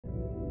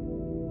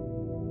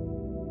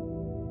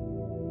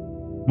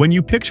When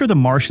you picture the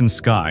Martian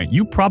sky,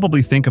 you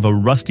probably think of a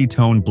rusty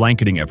tone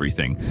blanketing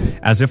everything,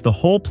 as if the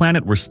whole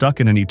planet were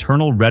stuck in an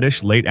eternal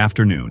reddish late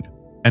afternoon.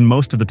 And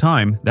most of the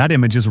time, that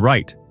image is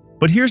right.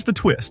 But here's the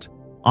twist.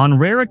 On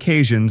rare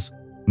occasions,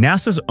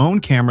 NASA's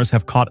own cameras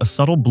have caught a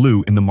subtle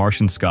blue in the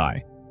Martian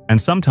sky, and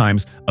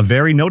sometimes a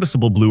very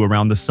noticeable blue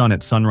around the sun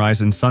at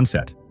sunrise and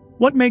sunset.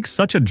 What makes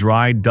such a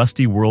dry,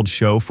 dusty world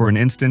show for an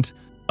instant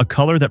a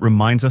color that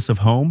reminds us of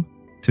home?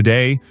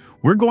 Today,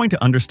 we're going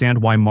to understand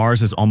why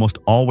Mars is almost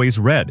always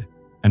red,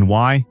 and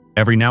why,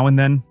 every now and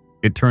then,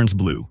 it turns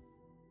blue.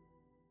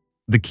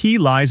 The key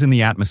lies in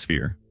the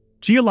atmosphere.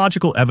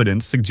 Geological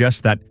evidence suggests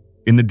that,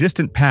 in the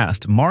distant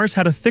past, Mars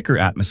had a thicker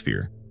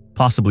atmosphere,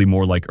 possibly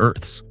more like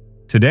Earth's.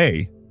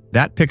 Today,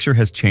 that picture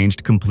has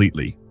changed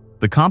completely.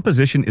 The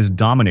composition is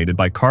dominated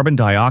by carbon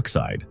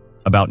dioxide,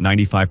 about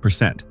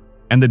 95%,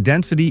 and the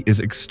density is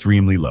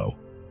extremely low,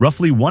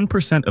 roughly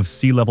 1% of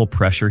sea level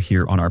pressure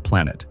here on our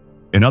planet.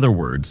 In other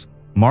words,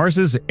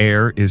 Mars's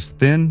air is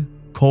thin,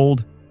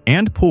 cold,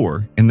 and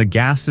poor in the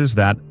gases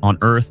that, on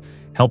Earth,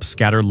 help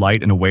scatter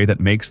light in a way that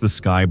makes the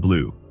sky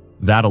blue.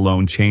 That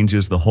alone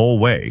changes the whole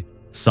way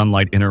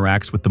sunlight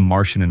interacts with the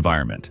Martian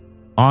environment.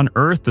 On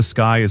Earth, the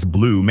sky is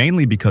blue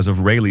mainly because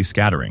of Rayleigh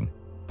scattering.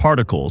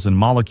 Particles and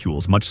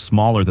molecules much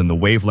smaller than the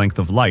wavelength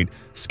of light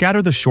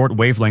scatter the short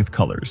wavelength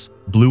colors,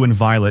 blue and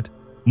violet,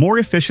 more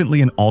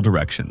efficiently in all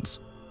directions.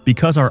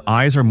 Because our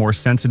eyes are more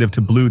sensitive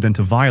to blue than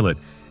to violet,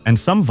 and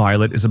some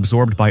violet is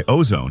absorbed by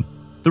ozone,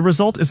 the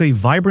result is a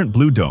vibrant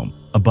blue dome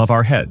above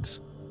our heads.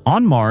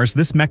 On Mars,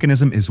 this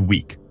mechanism is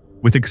weak.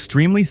 With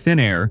extremely thin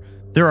air,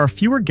 there are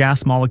fewer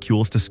gas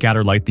molecules to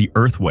scatter light the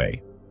Earth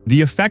way.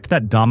 The effect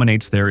that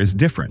dominates there is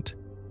different.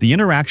 The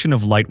interaction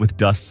of light with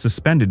dust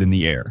suspended in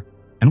the air.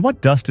 And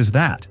what dust is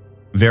that?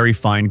 Very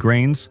fine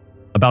grains,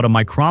 about a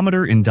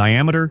micrometer in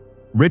diameter,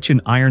 rich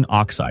in iron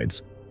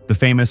oxides, the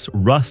famous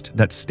rust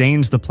that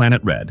stains the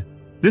planet red.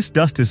 This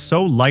dust is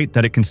so light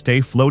that it can stay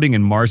floating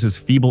in Mars's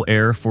feeble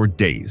air for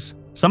days,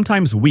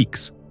 sometimes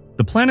weeks.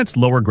 The planet's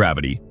lower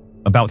gravity,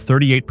 about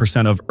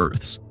 38% of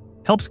Earth's,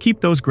 helps keep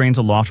those grains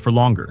aloft for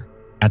longer.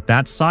 At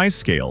that size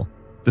scale,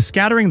 the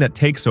scattering that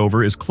takes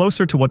over is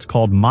closer to what's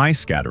called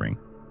scattering,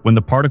 when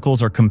the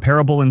particles are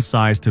comparable in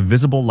size to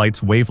visible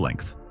light's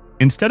wavelength.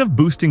 Instead of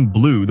boosting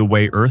blue the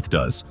way Earth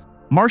does,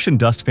 Martian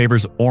dust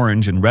favors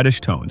orange and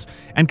reddish tones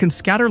and can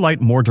scatter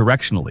light more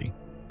directionally,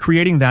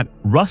 creating that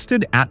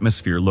rusted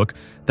atmosphere look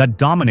that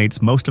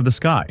dominates most of the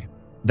sky.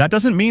 That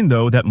doesn't mean,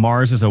 though, that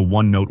Mars is a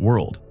one-note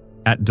world.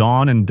 At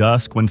dawn and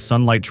dusk, when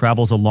sunlight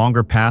travels a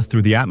longer path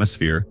through the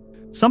atmosphere,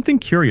 something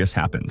curious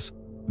happens.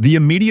 The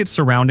immediate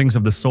surroundings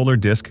of the solar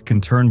disk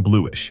can turn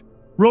bluish.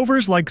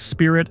 Rovers like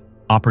Spirit,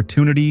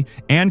 Opportunity,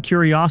 and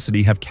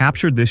Curiosity have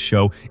captured this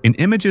show in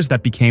images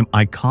that became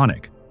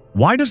iconic.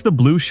 Why does the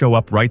blue show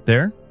up right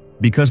there?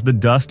 Because the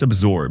dust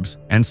absorbs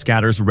and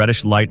scatters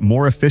reddish light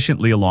more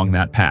efficiently along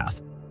that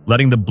path,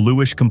 letting the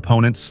bluish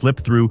components slip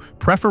through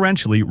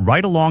preferentially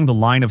right along the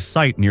line of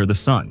sight near the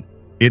sun.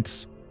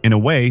 It's, in a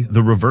way,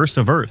 the reverse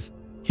of Earth.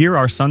 Here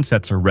our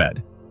sunsets are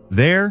red.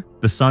 There,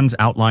 the sun's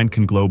outline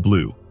can glow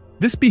blue.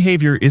 This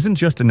behavior isn't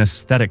just an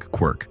aesthetic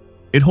quirk.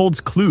 It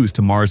holds clues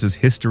to Mars's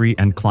history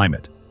and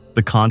climate.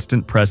 The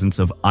constant presence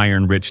of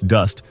iron-rich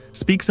dust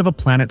speaks of a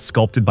planet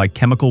sculpted by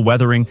chemical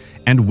weathering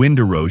and wind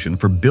erosion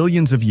for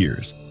billions of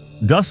years.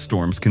 Dust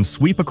storms can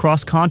sweep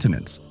across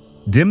continents,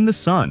 dim the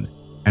sun,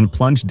 and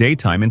plunge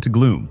daytime into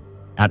gloom.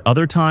 At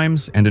other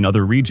times and in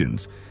other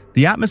regions,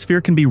 the atmosphere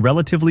can be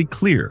relatively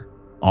clear,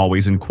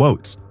 always in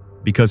quotes,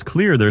 because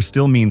clear there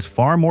still means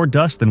far more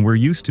dust than we're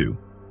used to.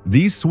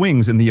 These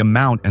swings in the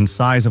amount and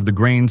size of the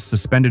grains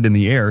suspended in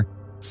the air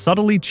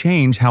subtly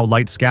change how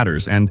light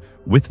scatters and,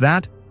 with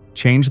that,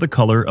 change the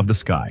color of the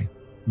sky.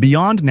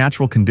 Beyond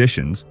natural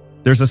conditions,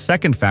 there's a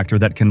second factor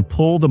that can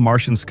pull the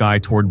Martian sky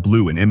toward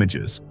blue in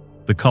images: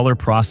 the color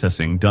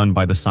processing done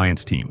by the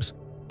science teams.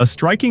 A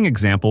striking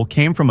example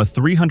came from a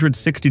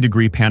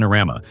 360-degree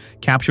panorama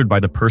captured by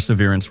the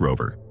Perseverance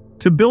rover.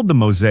 To build the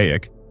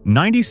mosaic,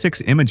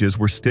 96 images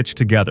were stitched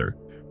together,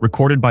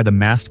 recorded by the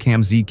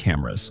Mastcam Z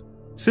cameras.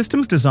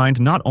 Systems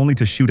designed not only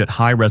to shoot at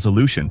high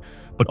resolution,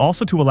 but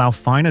also to allow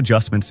fine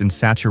adjustments in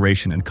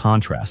saturation and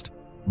contrast.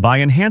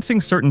 By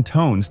enhancing certain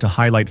tones to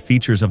highlight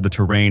features of the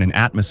terrain and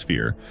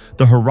atmosphere,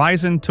 the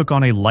horizon took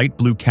on a light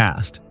blue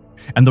cast,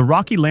 and the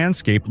rocky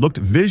landscape looked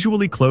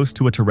visually close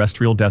to a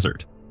terrestrial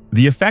desert.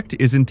 The effect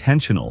is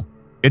intentional.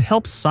 It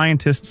helps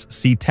scientists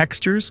see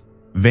textures,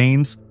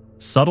 veins,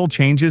 subtle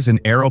changes in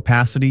air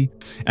opacity,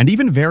 and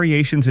even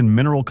variations in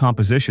mineral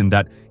composition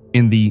that,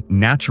 in the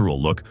natural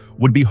look,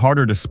 would be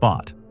harder to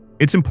spot.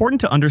 It's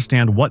important to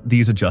understand what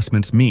these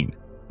adjustments mean.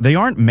 They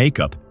aren't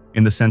makeup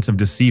in the sense of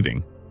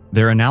deceiving.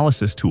 They're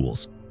analysis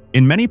tools.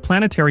 In many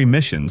planetary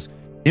missions,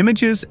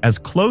 images as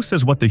close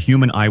as what the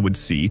human eye would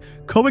see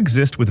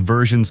coexist with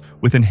versions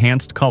with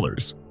enhanced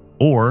colors,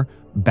 or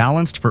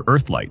balanced for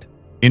Earthlight.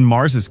 In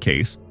Mars's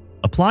case,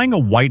 applying a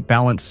white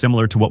balance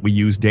similar to what we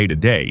use day to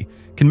day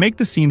can make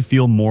the scene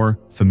feel more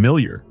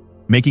familiar,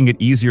 making it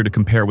easier to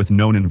compare with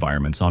known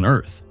environments on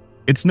Earth.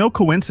 It's no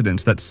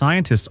coincidence that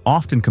scientists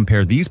often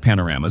compare these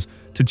panoramas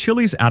to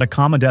Chile's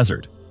Atacama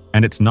Desert,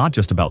 and it's not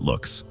just about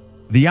looks.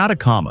 The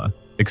Atacama,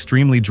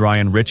 extremely dry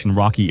and rich in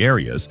rocky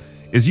areas,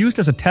 is used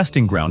as a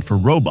testing ground for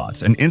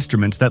robots and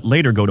instruments that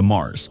later go to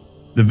Mars.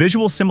 The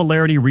visual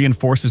similarity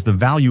reinforces the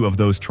value of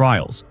those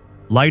trials.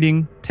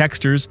 Lighting,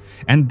 textures,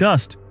 and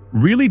dust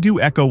really do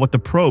echo what the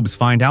probes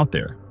find out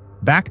there.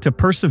 Back to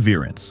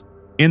Perseverance.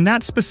 In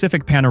that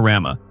specific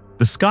panorama,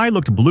 the sky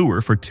looked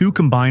bluer for two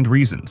combined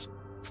reasons.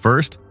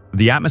 First,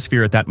 the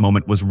atmosphere at that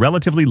moment was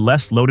relatively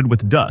less loaded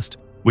with dust,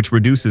 which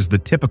reduces the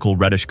typical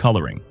reddish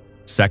coloring.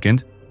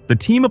 Second, the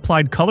team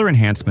applied color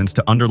enhancements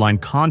to underline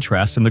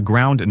contrast in the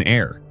ground and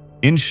air.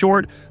 In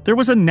short, there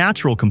was a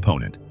natural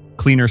component,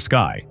 cleaner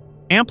sky,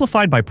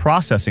 amplified by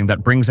processing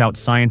that brings out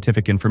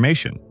scientific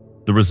information.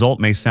 The result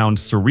may sound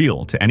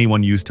surreal to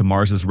anyone used to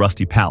Mars's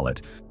rusty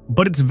palette,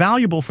 but it's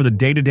valuable for the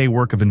day-to-day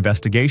work of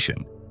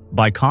investigation.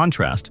 By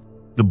contrast,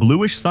 the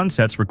bluish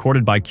sunsets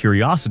recorded by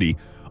Curiosity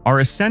are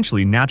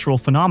essentially natural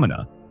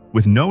phenomena,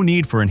 with no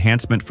need for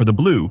enhancement for the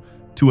blue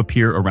to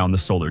appear around the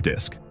solar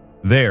disk.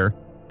 There,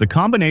 the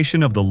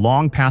combination of the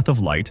long path of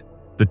light,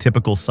 the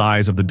typical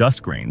size of the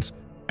dust grains,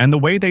 and the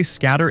way they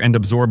scatter and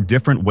absorb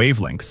different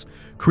wavelengths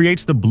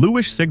creates the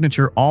bluish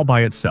signature all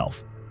by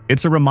itself.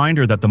 It's a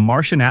reminder that the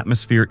Martian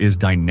atmosphere is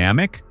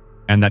dynamic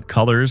and that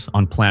colors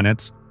on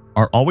planets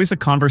are always a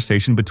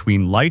conversation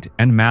between light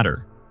and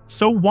matter.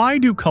 So why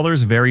do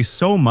colors vary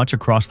so much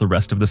across the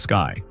rest of the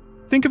sky?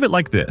 Think of it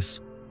like this.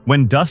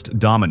 When dust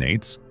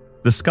dominates,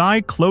 the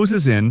sky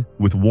closes in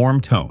with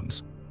warm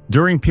tones.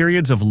 During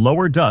periods of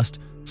lower dust,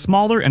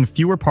 smaller and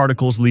fewer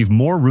particles leave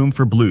more room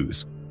for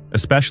blues,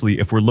 especially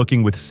if we're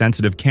looking with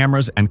sensitive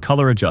cameras and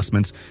color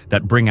adjustments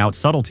that bring out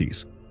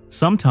subtleties.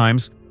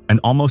 Sometimes, an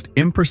almost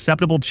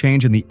imperceptible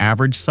change in the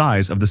average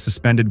size of the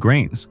suspended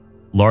grains,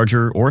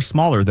 larger or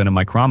smaller than a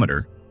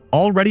micrometer,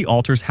 already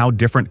alters how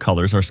different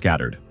colors are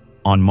scattered.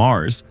 On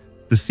Mars,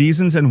 the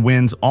seasons and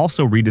winds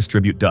also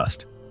redistribute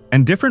dust,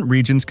 and different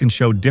regions can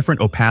show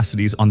different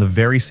opacities on the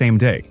very same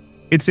day.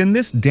 It's in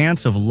this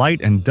dance of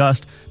light and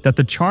dust that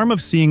the charm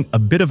of seeing a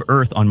bit of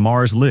Earth on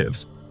Mars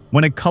lives.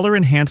 When a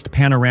color-enhanced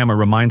panorama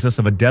reminds us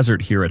of a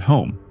desert here at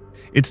home,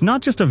 it's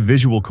not just a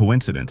visual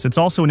coincidence, it's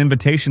also an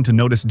invitation to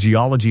notice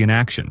geology in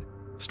action.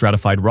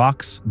 Stratified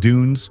rocks,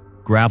 dunes,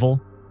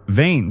 gravel,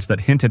 veins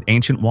that hint at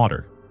ancient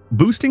water.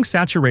 Boosting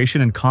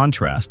saturation and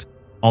contrast,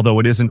 although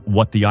it isn't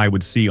what the eye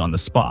would see on the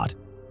spot,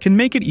 can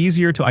make it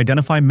easier to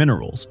identify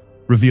minerals,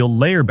 reveal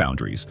layer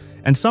boundaries,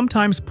 and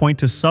sometimes point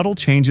to subtle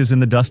changes in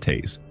the dust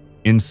haze.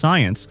 In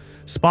science,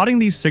 spotting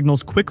these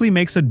signals quickly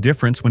makes a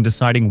difference when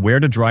deciding where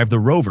to drive the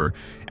rover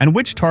and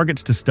which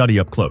targets to study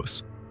up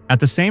close.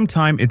 At the same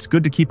time, it's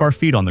good to keep our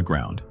feet on the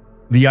ground.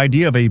 The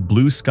idea of a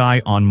blue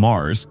sky on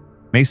Mars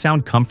may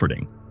sound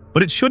comforting,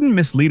 but it shouldn't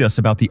mislead us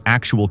about the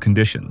actual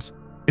conditions.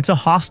 It's a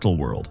hostile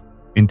world.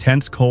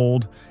 Intense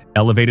cold,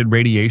 elevated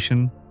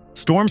radiation,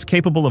 storms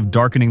capable of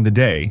darkening the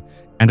day,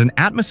 and an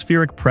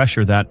atmospheric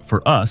pressure that,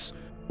 for us,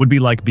 would be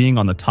like being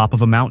on the top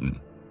of a mountain.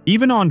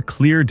 Even on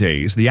clear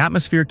days, the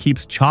atmosphere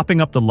keeps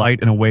chopping up the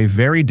light in a way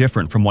very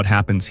different from what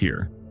happens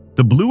here.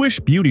 The bluish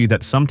beauty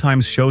that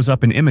sometimes shows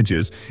up in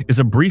images is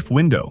a brief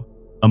window,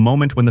 a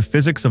moment when the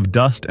physics of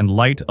dust and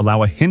light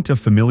allow a hint of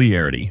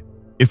familiarity.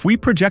 If we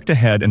project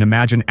ahead and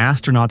imagine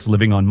astronauts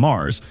living on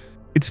Mars,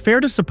 it's fair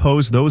to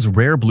suppose those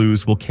rare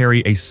blues will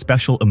carry a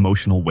special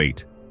emotional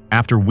weight.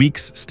 After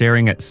weeks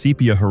staring at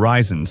sepia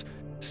horizons,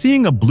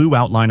 seeing a blue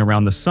outline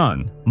around the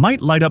sun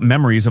might light up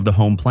memories of the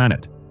home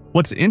planet.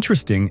 What's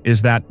interesting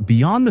is that,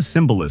 beyond the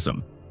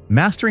symbolism,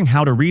 mastering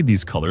how to read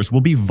these colors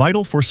will be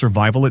vital for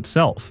survival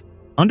itself.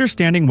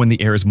 Understanding when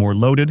the air is more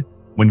loaded,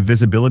 when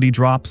visibility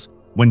drops,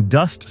 when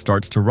dust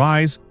starts to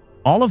rise,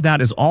 all of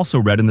that is also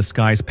read in the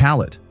sky's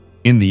palette.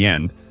 In the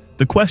end,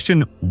 the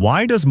question,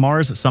 why does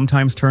Mars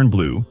sometimes turn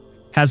blue,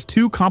 has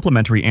two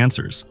complementary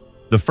answers.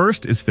 The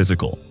first is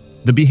physical.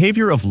 The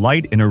behavior of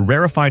light in a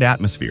rarefied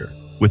atmosphere,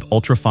 with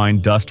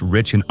ultrafine dust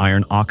rich in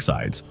iron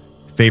oxides,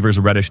 favors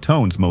reddish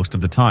tones most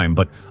of the time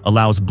but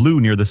allows blue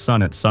near the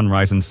sun at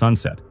sunrise and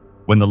sunset,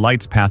 when the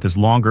light's path is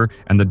longer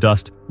and the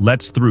dust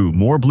lets through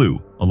more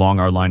blue along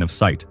our line of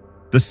sight.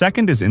 The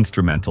second is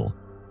instrumental.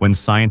 When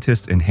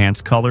scientists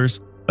enhance colors,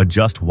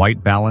 adjust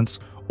white balance,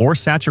 or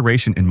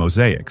saturation in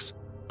mosaics,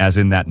 as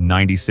in that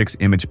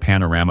 96-image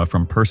panorama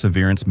from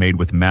Perseverance made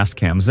with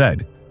Mastcam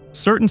Z,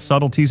 certain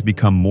subtleties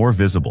become more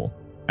visible,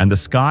 and the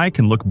sky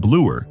can look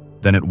bluer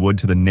than it would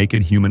to the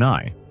naked human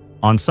eye.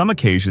 On some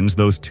occasions,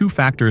 those two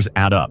factors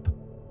add up.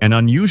 An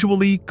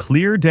unusually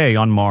clear day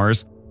on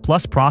Mars,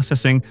 plus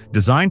processing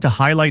designed to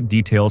highlight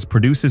details,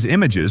 produces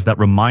images that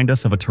remind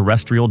us of a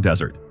terrestrial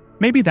desert.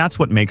 Maybe that's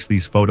what makes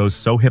these photos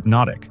so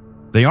hypnotic.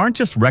 They aren't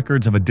just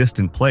records of a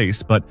distant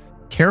place, but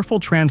careful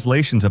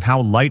translations of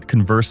how light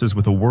converses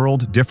with a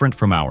world different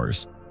from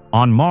ours.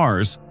 On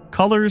Mars,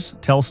 colors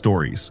tell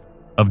stories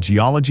of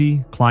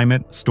geology,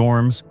 climate,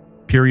 storms,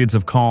 periods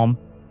of calm,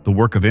 the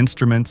work of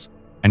instruments,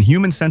 and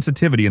human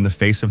sensitivity in the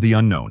face of the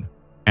unknown.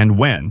 And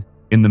when,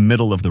 in the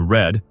middle of the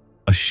red,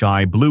 a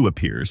shy blue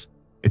appears,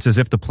 it's as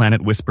if the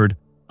planet whispered,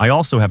 I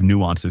also have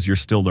nuances you're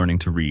still learning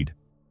to read.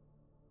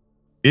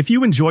 If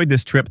you enjoyed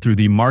this trip through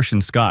the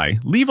Martian sky,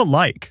 leave a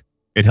like.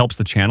 It helps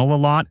the channel a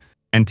lot,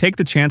 and take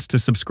the chance to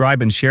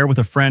subscribe and share with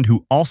a friend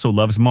who also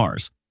loves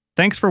Mars.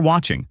 Thanks for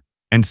watching,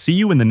 and see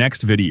you in the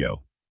next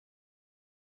video.